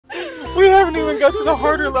got to the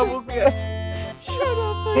harder levels yet. Shut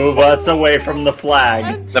up. Move us away from the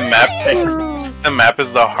flag. The map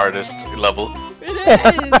is the hardest level. It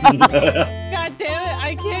is. God damn it!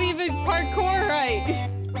 I can't even parkour right.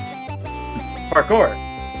 Parkour.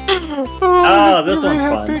 Oh, this one's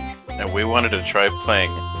fun. And we wanted to try playing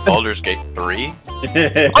Baldur's Gate 3.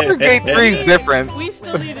 Baldur's Gate 3 is different. We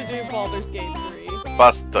still need to do Baldur's Gate 3.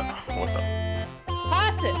 Pasta. What the?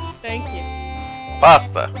 Pasta. Thank you.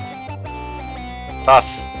 Pasta.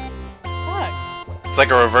 Toss. Fuck. It's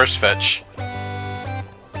like a reverse fetch.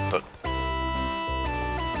 But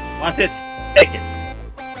Want it? Take it.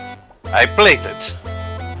 I plate it.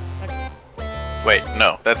 Wait,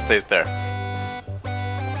 no, that stays there.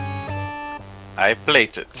 I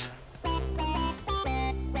plate it.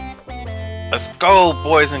 Let's go,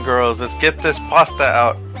 boys and girls. Let's get this pasta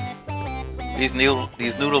out. These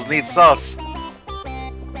noodles need sauce.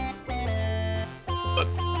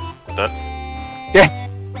 Yeah.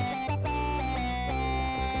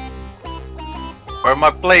 Where are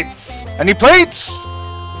my plates? Any plates?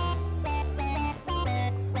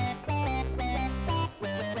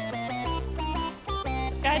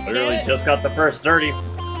 God Literally damn it. just got the first dirty.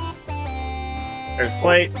 There's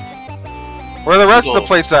plate. Where are the rest of the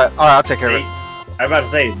plates at? Alright, I'll take care of it. I'm about to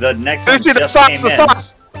say, the next one Seriously, the just sauce, came the in. sauce!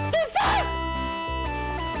 The sauce!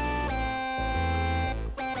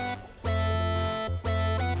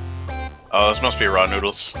 Oh, this must be raw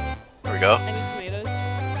noodles. There we go. I need tomatoes.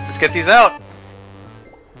 Let's get these out.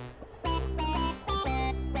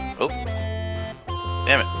 Oh.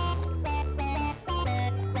 Damn it.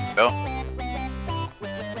 Go.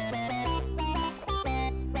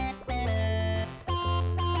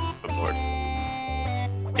 Good lord.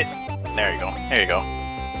 There you go. There you go.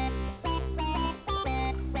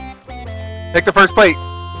 Take the first plate.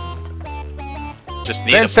 Just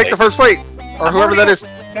need Vince, a take the plate. first plate. Or I'm whoever that already is.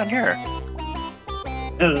 Down here.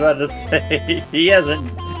 I was about to say, he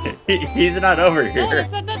hasn't. He's not over No, here.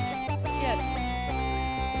 that's not done yet.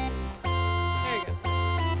 There you go.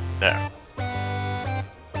 There.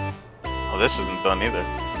 Oh, this isn't done either.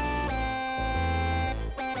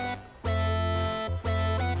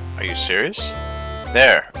 Are you serious?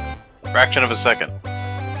 There. Fraction of a second.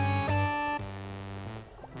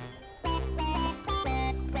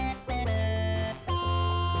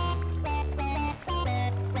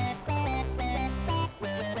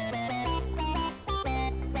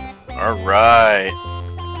 Alright.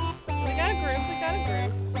 We got a groove, we got a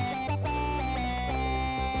groove.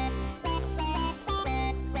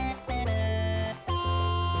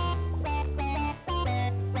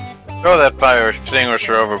 Throw that fire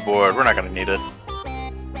extinguisher overboard. We're not gonna need it.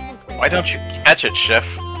 Let's see. Why don't you catch it, Chef?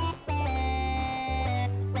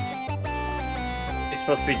 He's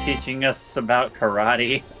supposed to be teaching us about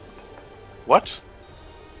karate. What?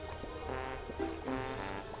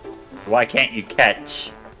 Why can't you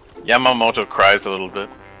catch? Yamamoto cries a little bit.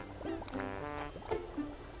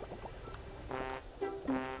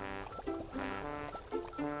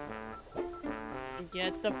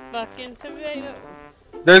 Get the fucking tomato.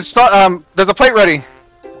 There's a plate ready.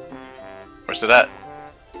 Where's it at?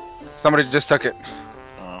 Somebody just took it.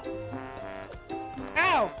 Oh.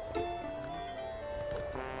 Ow!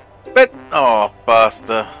 But oh,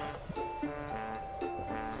 pasta.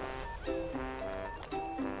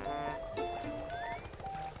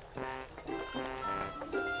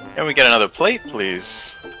 Can we get another plate,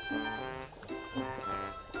 please?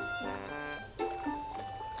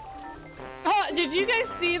 Oh, did you guys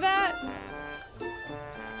see that?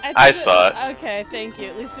 I saw it. Okay, thank you.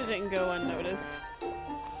 At least it didn't go unnoticed.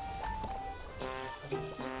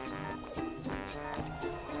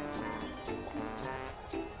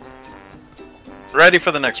 Ready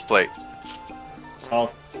for the next plate.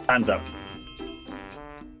 All time's up.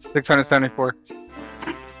 674.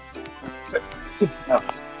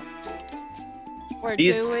 We're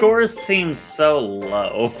These doing... scores seem so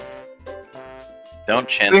low. Don't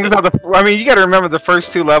chance Things it. about I mean, you gotta remember the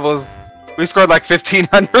first two levels. We scored like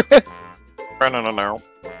 1,500. No.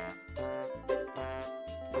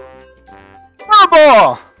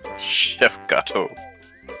 Fireball! Chef Gato.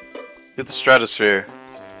 Get the stratosphere.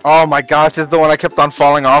 Oh my gosh, this is the one I kept on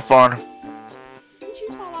falling off on. Did you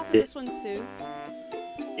fall off of this one too?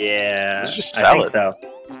 Yeah, It's just I think salad.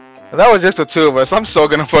 so. That was just the two of us. I'm so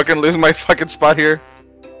gonna fucking lose my fucking spot here.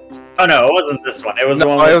 Oh no, it wasn't this one. It was the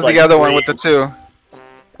No, one it with was like the other one three. with the two.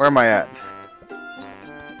 Where am I at?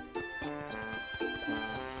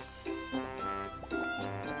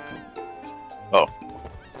 Oh.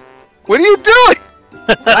 What are you doing?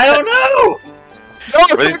 I don't know!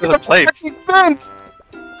 No, Where's take the plates? fucking thing.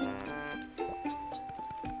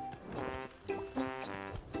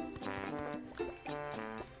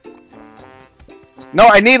 No,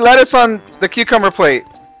 I need lettuce on the cucumber plate.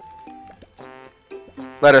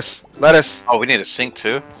 Lettuce. Lettuce. Oh, we need a sink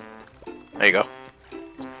too. There you go.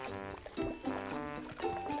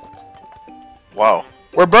 Wow.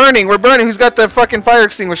 We're burning. We're burning. Who's got the fucking fire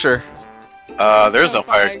extinguisher? There's no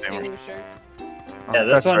fire extinguisher. Yeah,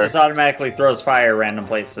 this That's one fair. just automatically throws fire random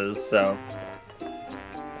places, so...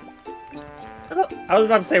 I was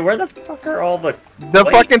about to say, where the fuck are all the The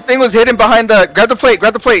plates? fucking thing was hidden behind the... Grab the plate.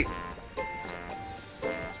 Grab the plate.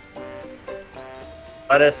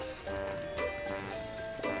 Lettuce.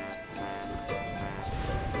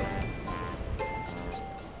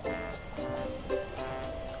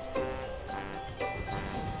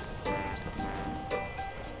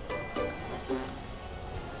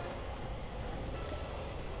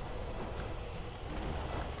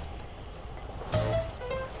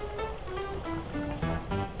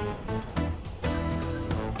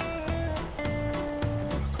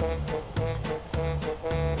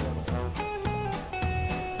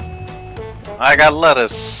 I got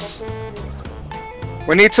lettuce.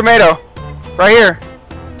 We need tomato. Right here.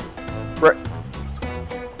 Right.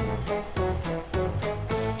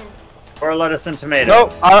 Or lettuce and tomato. No,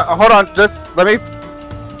 hold on. Just let me...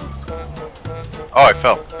 Oh, I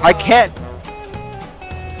fell. I can't.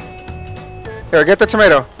 Here, get the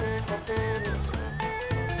tomato.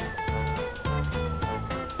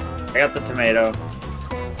 I got the tomato.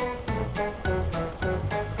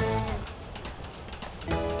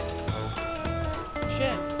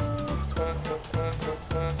 Shit.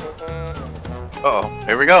 Uh-oh,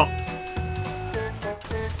 here we go.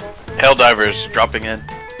 Helldivers dropping in.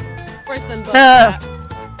 Where's them both at?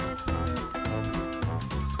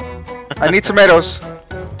 I need tomatoes.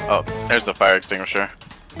 Oh, there's the fire extinguisher.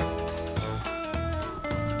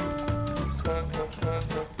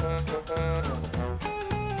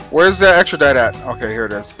 Where's the extra dye at? Okay, here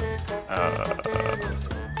it is.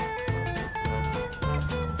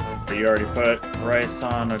 You already put rice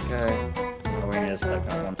on, okay. Oh, we need a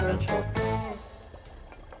second one eventually.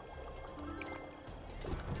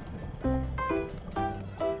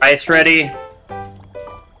 Rice ready.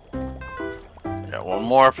 Got one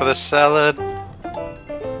more for the salad.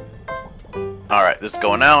 Alright, this is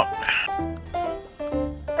going out.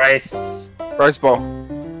 Rice. Rice bowl.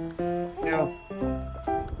 Yeah.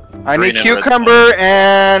 I Green need and red cucumber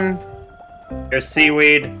and... There's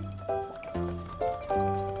seaweed.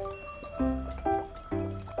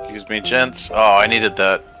 Excuse me, gents. Oh, I needed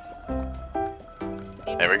that.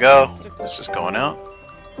 There we go. This is going out.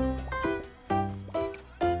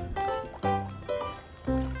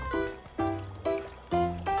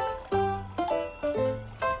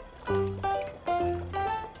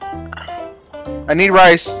 I need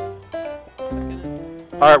rice.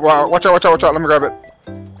 Alright, well, watch out, watch out, watch out. Let me grab it.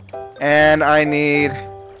 And I need...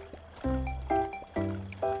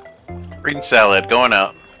 Green salad going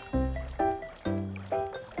out.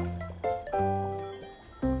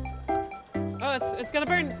 Oh, it's gonna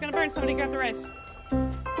burn. It's gonna burn. Somebody grab the rice.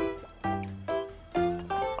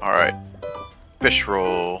 Alright. Fish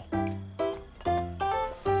roll.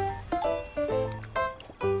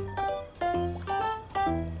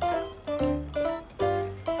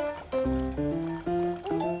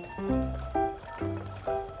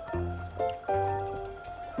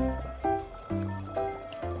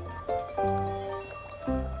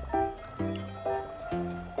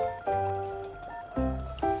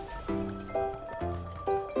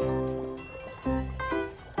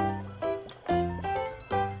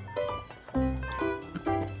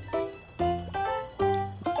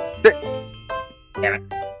 Damn it.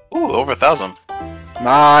 Ooh, over 1,000.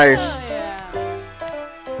 Nice. Oh, yeah.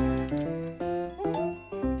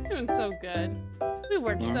 Doing so good. We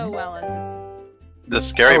work so well as it's... The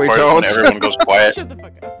scary No, we part is when don't. everyone goes quiet. Shut the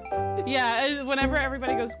fuck up. Yeah, whenever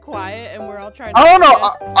everybody goes quiet and we're all trying to... I don't know.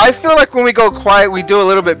 focus- I feel like when we go quiet, we do a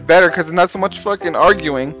little bit better because there's not so much fucking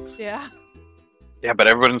arguing. Yeah. Yeah, but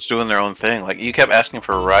everyone's doing their own thing. Like, you kept asking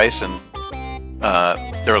for rice, and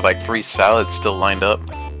there were like 3 salads still lined up.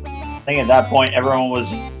 I think at that point everyone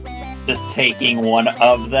was just taking one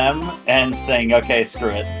of them and saying, okay, screw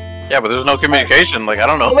it. Yeah, but there's no communication. Like, I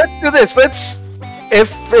don't know. Let's do this. If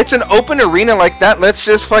it's an open arena like that, let's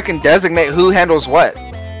just fucking designate who handles what.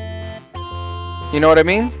 You know what I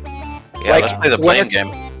mean? Yeah, like, let's play the when blame it's-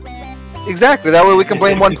 game. Exactly. That way we can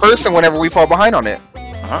blame one person whenever we fall behind on it.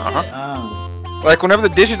 Oh. Like whenever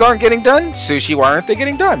the dishes aren't getting done, Sushi, why aren't they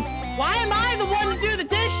getting done? Why am I the one to do the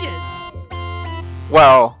dishes?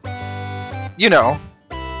 Well, you know.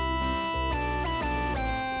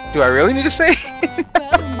 Do I really need to say?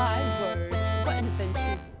 Well, my word. What an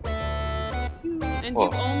adventure. And Whoa.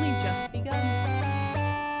 you've only just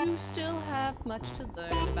begun. You still have have much to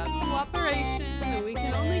learn about cooperation, and we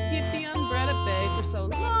can only keep the unbred at bay for so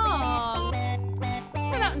long.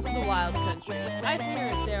 Head out into the wild country. I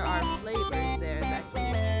hear there are flavors there that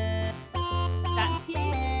can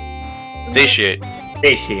Satiate.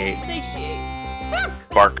 Satiate.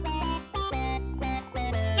 Bark.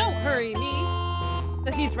 Don't hurry me.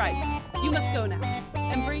 But he's right. You must go now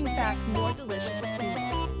and bring back more delicious tea.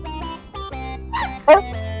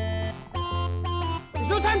 There's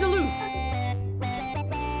no time to lose.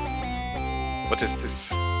 What is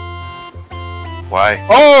this? Why?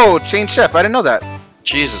 Oh, change chef. I didn't know that.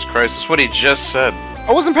 Jesus Christ, that's what he just said.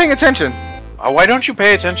 I wasn't paying attention. Why don't you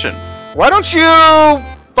pay attention? Why don't you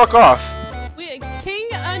fuck off? King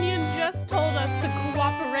Onion just told us to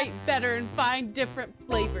cooperate better and find different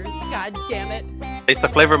flavors. God damn it. Taste the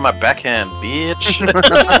flavor of my backhand, bitch. What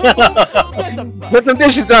the fuck? Get some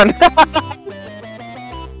dishes done.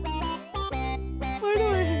 Why do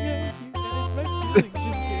I hang out with you guys? My feelings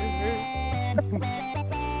just get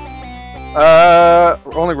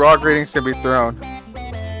hurt. Only raw greetings can be thrown.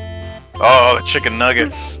 Oh, the chicken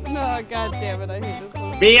nuggets. No, god damn it, I hate this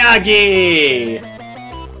one. Miyagi!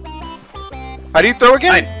 How do you throw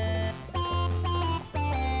again?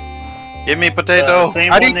 Give me potato. The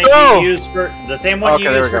same How do one you that throw? you use for the same one Okay, you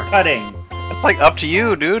there use we for go. cutting. It's like up to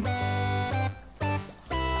you, dude. Damn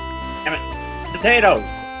it. Potatoes!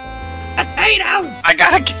 Potatoes! I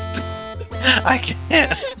gotta get. I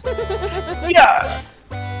can't. Yeah.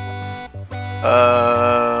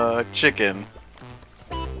 Chicken.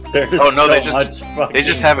 There's Oh, no, so they just- much fucking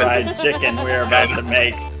just haven't- fried chicken we're about to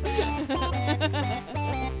make.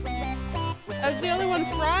 I was the only one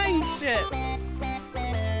frying shit.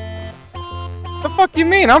 The fuck you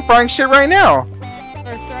mean? I'm frying shit right now. Or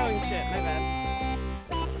throwing shit, my bad.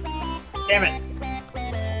 Damn it.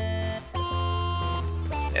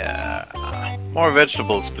 Yeah. More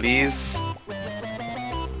vegetables, please.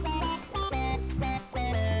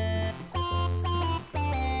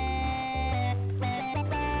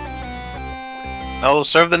 No,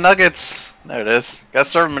 serve the nuggets. There it is. Gotta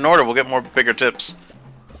serve them in order. We'll get more bigger tips.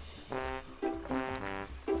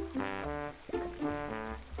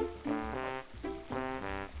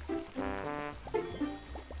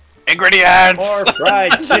 Ingredients. More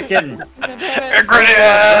fried chicken. God damn it.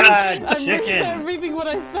 Ingredients. Fried I'm chicken. reaping what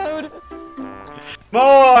I sowed.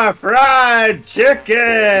 More fried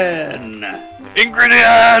chicken.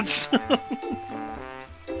 Ingredients.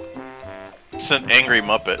 It's an angry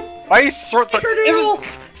Muppet. Why you sort the?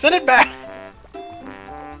 Send it back.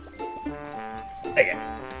 Take it.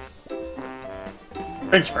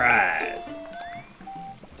 French fries.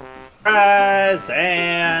 Fries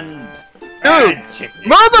and fried chicken.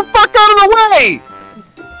 Move the fuck out of the way!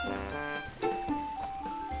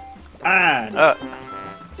 Fine. Got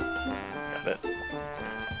it.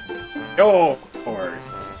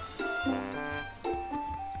 Yours.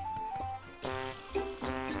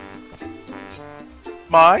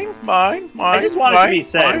 Mine. I just want it to be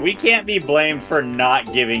said, mine. we can't be blamed for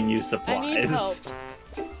not giving you I need supplies. help.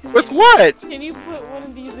 With what? Can you put one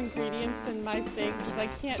of these ingredients in my thing? Because I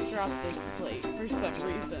can't drop this plate for some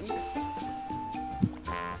reason.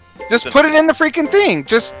 Just put it in the freaking thing.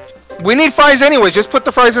 We need fries anyways. Just put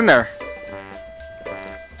the fries in there.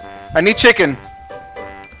 I need chicken.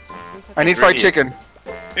 I need fried chicken.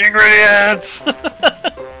 Ingredients.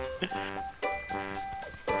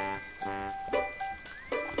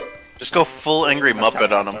 Just go full angry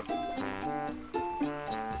Muppet on them.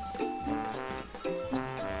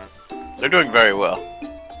 They're doing very well.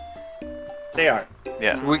 They are.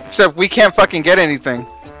 Yeah. Except we can't fucking get anything.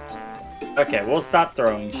 Okay, we'll stop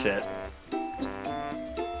throwing shit.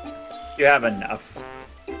 You have enough.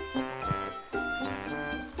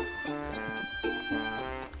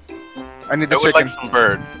 I need I the would chicken. like some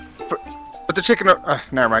bird. Put the chicken.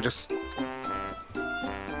 Never mind. Just.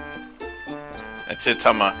 That's it,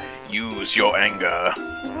 Tama. Use your anger.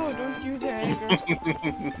 Oh, don't use your anger.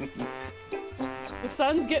 The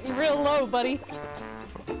sun's getting real low, buddy.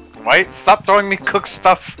 Why? Stop throwing me cooked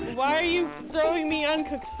stuff. Why are you throwing me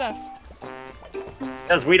uncooked stuff?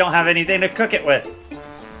 Because we don't have anything to cook it with.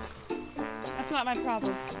 That's not my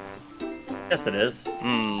problem. Yes, it is.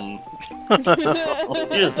 Hmm. You're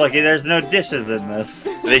just lucky there's no dishes in this.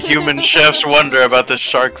 The human chefs wonder about the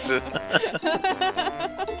sharks.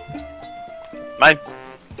 Mine.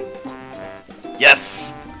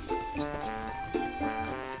 Yes.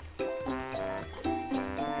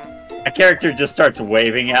 My character just starts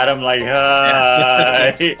waving at him like,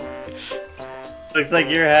 hi. Looks like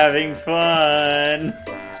you're having fun.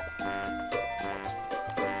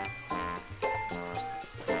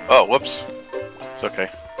 Oh, whoops. It's okay.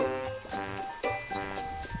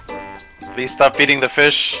 Please stop feeding the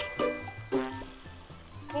fish.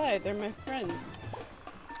 Why? They're my friends.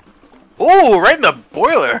 Ooh, right in the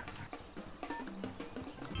boiler.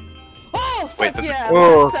 Oh, fuck Wait, that's yeah!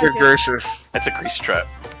 Oh, Second. good gracious. That's a grease trap.